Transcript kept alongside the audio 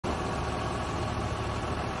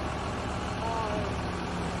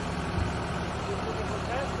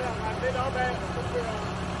Hi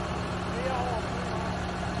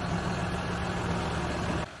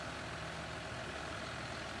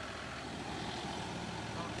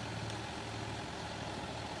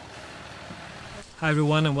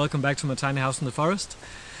everyone and welcome back to my tiny house in the forest.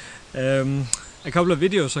 A couple of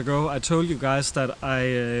videos ago I told you guys that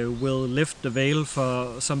I will lift the veil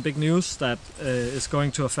for some big news that is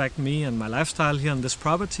going to affect me and my lifestyle here on this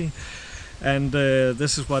property, and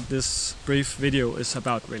this is what this brief video is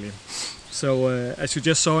about really. So as you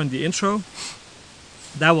just saw in the intro,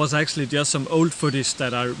 that was actually just some old footage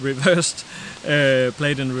that I reversed,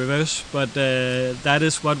 played in reverse, but that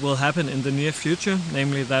is what will happen in the near future,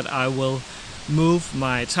 namely that I will move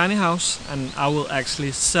my tiny house and I will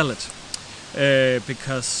actually sell it.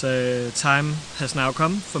 Because time has now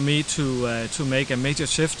come for me to make a major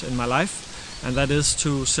shift in my life, and that is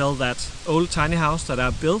to sell that old tiny house that I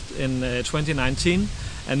built in 2019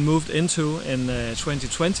 and moved into in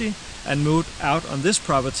 2020 and moved out on this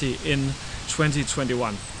property in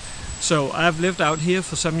 2021. So I've lived out here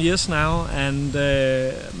for some years now, and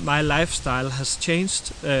my lifestyle has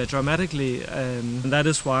changed dramatically, and that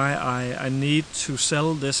is why I need to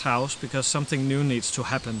sell this house, because something new needs to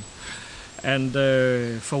happen. And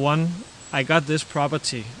for one, I got this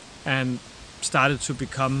property and started to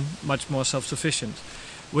become much more self-sufficient,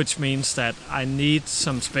 which means that I need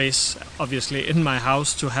some space, obviously, in my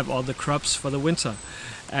house to have all the crops for the winter.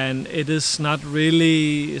 And it is not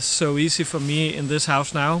really so easy for me in this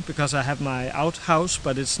house now, because I have my outhouse,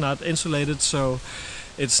 but it's not insulated, so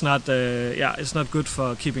it's not it's not good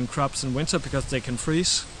for keeping crops in winter because they can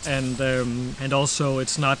freeze, and also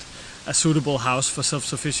it's not a suitable house for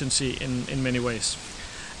self-sufficiency in many ways.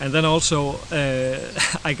 And then also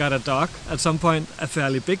I got a dog at some point, a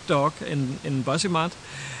fairly big dog in Bosimart,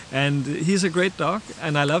 and he's a great dog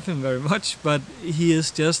and I love him very much, but he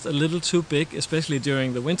is just a little too big, especially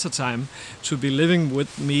during the winter time, to be living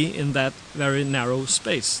with me in that very narrow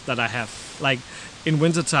space that I have. Like in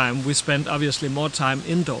winter time we spend obviously more time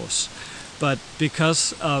indoors, but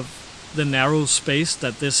because of the narrow space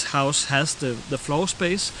that this house has, the floor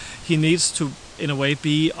space, he needs to in a way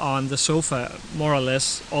be on the sofa more or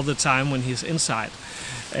less all the time when he's inside,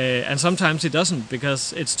 and sometimes he doesn't,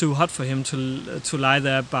 because it's too hot for him to lie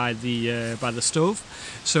there by the stove,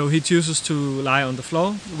 so he chooses to lie on the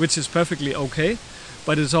floor, which is perfectly okay,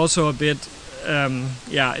 but it's also a bit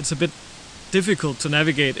it's a bit difficult to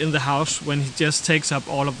navigate in the house when he just takes up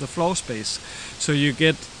all of the floor space. So you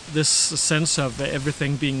get this sense of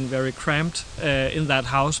everything being very cramped in that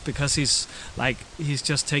house, because he's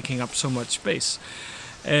just taking up so much space.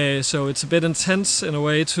 So it's a bit intense in a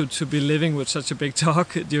way to be living with such a big dog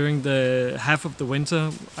during the half of the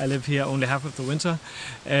winter. I live here only half of the winter,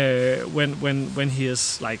 when he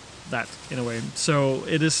is like that in a way. So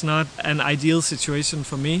it is not an ideal situation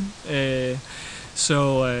for me.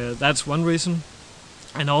 So that's one reason.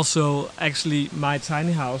 And also, actually, my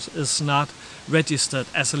tiny house is not registered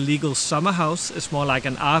as a legal summer house. It's more like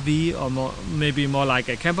an RV, or maybe more like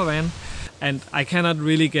a camper van. And I cannot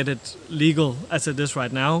really get it legal as it is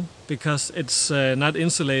right now, because it's not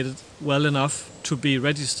insulated well enough to be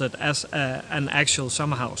registered as an actual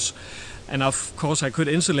summer house. And of course I could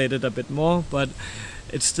insulate it a bit more, but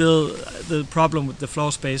it's still, the problem with the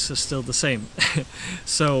floor space is still the same.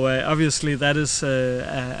 So obviously that is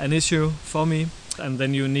an issue for me. And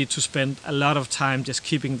then you need to spend a lot of time just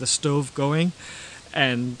keeping the stove going,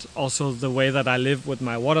 and also the way that I live with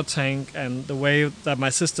my water tank and the way that my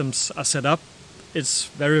systems are set up. It's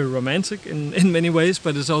very romantic in many ways,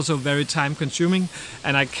 but it's also very time consuming,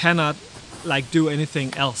 and I cannot do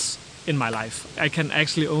anything else in my life. I can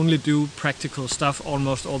actually only do practical stuff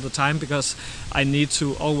almost all the time, because I need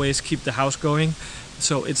to always keep the house going.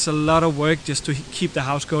 So it's a lot of work just to keep the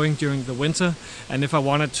house going during the winter. And if I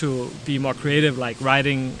wanted to be more creative, like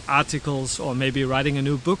writing articles or maybe writing a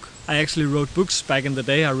new book, I actually wrote books back in the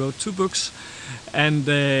day. I wrote 2 books, and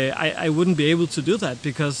I wouldn't be able to do that,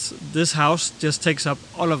 because this house just takes up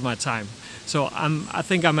all of my time. So I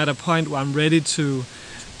think I'm at a point where I'm ready to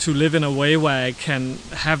live in a way where I can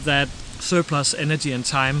have that surplus energy and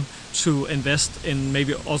time to invest in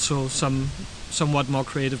maybe also somewhat more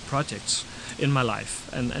creative projects in my life,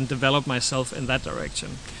 and develop myself in that direction.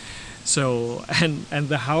 So and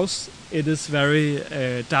the house, it is very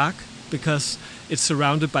dark, because it's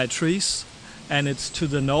surrounded by trees, and it's to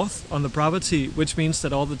the north on the property, which means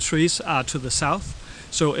that all the trees are to the south.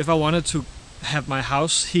 So if I wanted to have my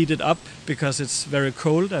house heated up because it's very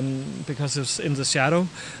cold and because it's in the shadow,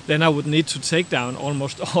 then I would need to take down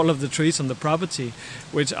almost all of the trees on the property,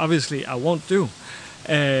 which obviously I won't do.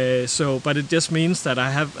 But it just means that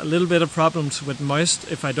I have a little bit of problems with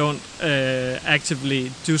moist if I don't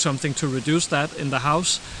actively do something to reduce that in the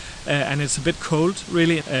house, and it's a bit cold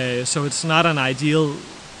really, so it's not an ideal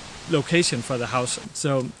location for the house.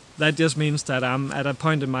 So that just means that I'm at a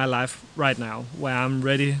point in my life right now where I'm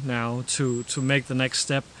ready now to make the next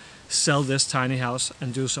step, sell this tiny house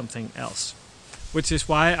and do something else. Which is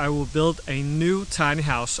why I will build a new tiny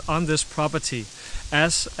house on this property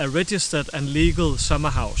as a registered and legal summer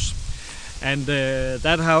house. And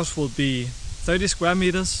that house will be 30 square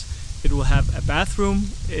meters. It will have a bathroom,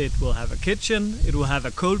 it will have a kitchen, it will have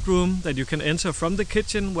a cold room that you can enter from the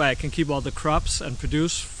kitchen where I can keep all the crops and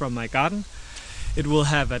produce from my garden. It will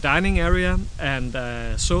have a dining area and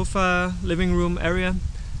a sofa, living room area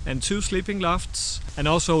and 2 sleeping lofts. And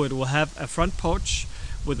also it will have a front porch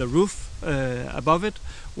with a roof above it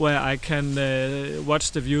where I can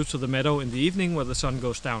watch the view to the meadow in the evening where the sun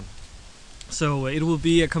goes down. So it will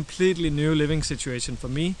be a completely new living situation for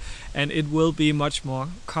me, and it will be much more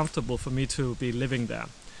comfortable for me to be living there.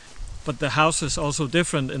 But the house is also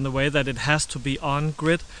different in the way that it has to be on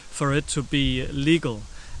grid for it to be legal.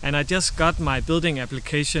 And I just got my building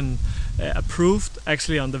application approved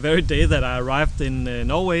actually on the very day that I arrived in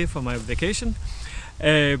Norway for my vacation.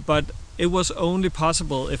 But it was only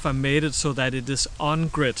possible if I made it so that it is on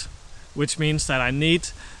grid, which means that I need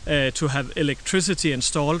to have electricity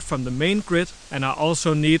installed from the main grid, and I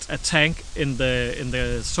also need a tank in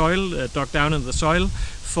the soil, dug down in the soil,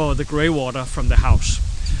 for the grey water from the house.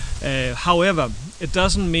 However, it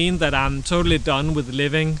doesn't mean that I'm totally done with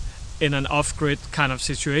living in an off-grid kind of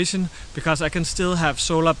situation, because I can still have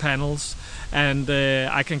solar panels and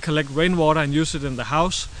I can collect rainwater and use it in the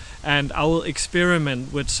house, and I will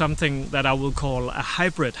experiment with something that I will call a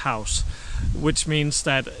hybrid house, which means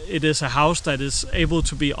that it is a house that is able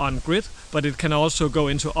to be on grid, but it can also go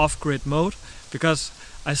into off-grid mode, because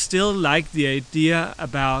I still like the idea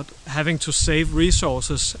about having to save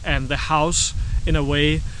resources and the house in a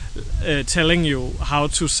way telling you how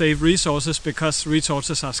to save resources, because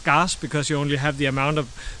resources are scarce, because you only have the amount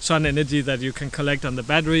of sun energy that you can collect on the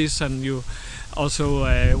batteries, and you also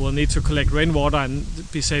will need to collect rainwater and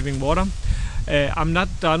be saving water. I'm not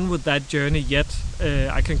done with that journey yet.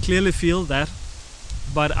 I can clearly feel that,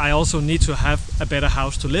 but I also need to have a better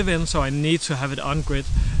house to live in, so I need to have it on grid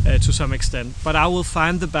to some extent. But I will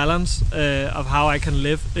find the balance of how I can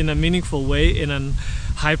live in a meaningful way in a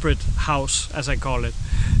hybrid house, as I call it.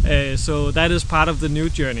 So that is part of the new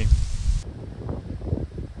journey.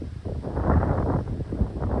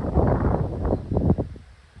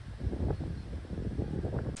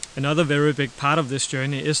 Another very big part of this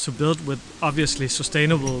journey is to build with obviously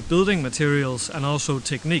sustainable building materials and also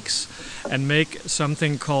techniques, and make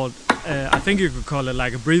something called, I think you could call it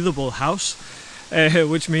like a breathable house,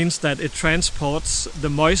 which means that it transports the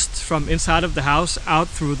moist from inside of the house out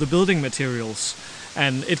through the building materials.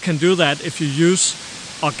 And it can do that if you use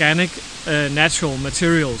organic natural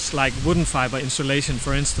materials like wooden fiber insulation,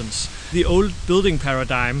 for instance. The old building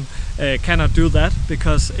paradigm cannot do that,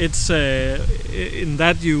 because it's in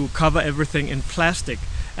that you cover everything in plastic,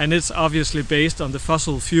 and it's obviously based on the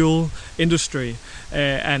fossil fuel industry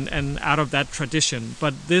and out of that tradition.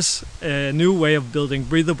 But this new way of building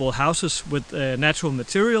breathable houses with natural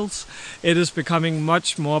materials, it is becoming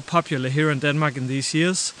much more popular here in Denmark in these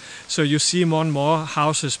years. So you see more and more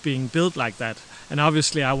houses being built like that. And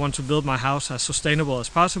obviously I want to build my house as sustainable as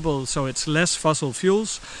possible, so it's less fossil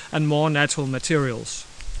fuels and more natural materials.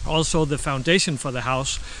 Also, the foundation for the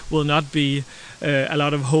house will not be a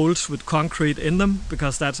lot of holes with concrete in them,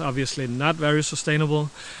 because that's obviously not very sustainable.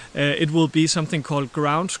 It will be something called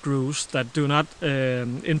ground screws that do not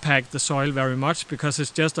impact the soil very much, because it's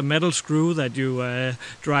just a metal screw that you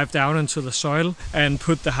drive down into the soil and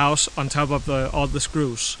put the house on top of all the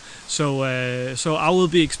screws. So I will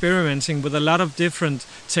be experimenting with a lot of different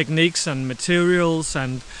techniques and materials,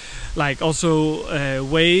 and like also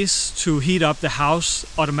ways to heat up the house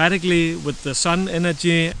automatically with the sun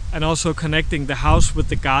energy, and also connecting the house with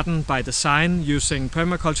the garden by design using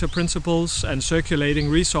permaculture principles and circulating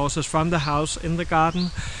resources from the house in the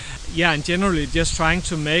garden. Yeah, and generally just trying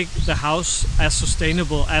to make the house as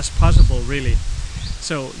sustainable as possible, really.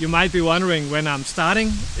 So you might be wondering when I'm starting.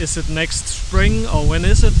 Is it next spring or when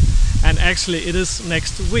is it? And actually it is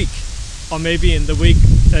next week, or maybe in the week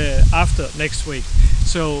after next week.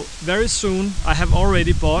 So very soon. I have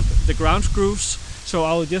already bought the ground screws, so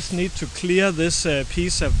I will just need to clear this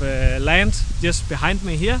piece of land just behind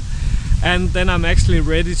me here, and then I'm actually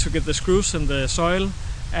ready to get the screws in the soil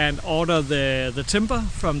and order the timber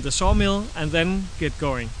from the sawmill and then get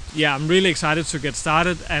going. Yeah, I'm really excited to get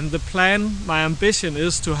started, and the plan, my ambition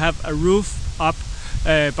is to have a roof up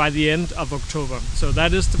by the end of October. So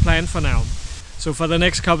that is the plan for now. So for the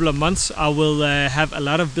next couple of months I will have a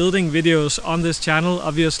lot of building videos on this channel,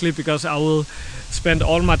 obviously, because I will spend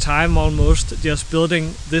all my time almost just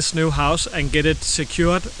building this new house and get it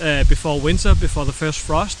secured before winter, before the first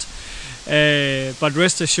frost. But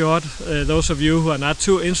rest assured, those of you who are not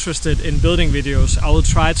too interested in building videos, I will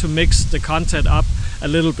try to mix the content up a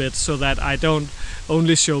little bit so that I don't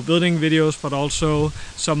only show building videos but also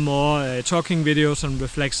some more talking videos and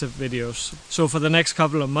reflexive videos. So for the next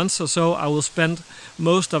couple of months or so I will spend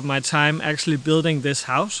most of my time actually building this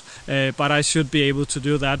house, but I should be able to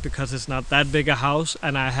do that because it's not that big a house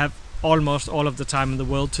and I have almost all of the time in the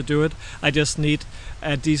world to do it. I just need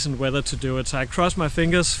a decent weather to do it. So I cross my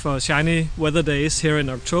fingers for shiny weather days here in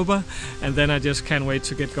October, and then I just can't wait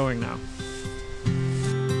to get going now.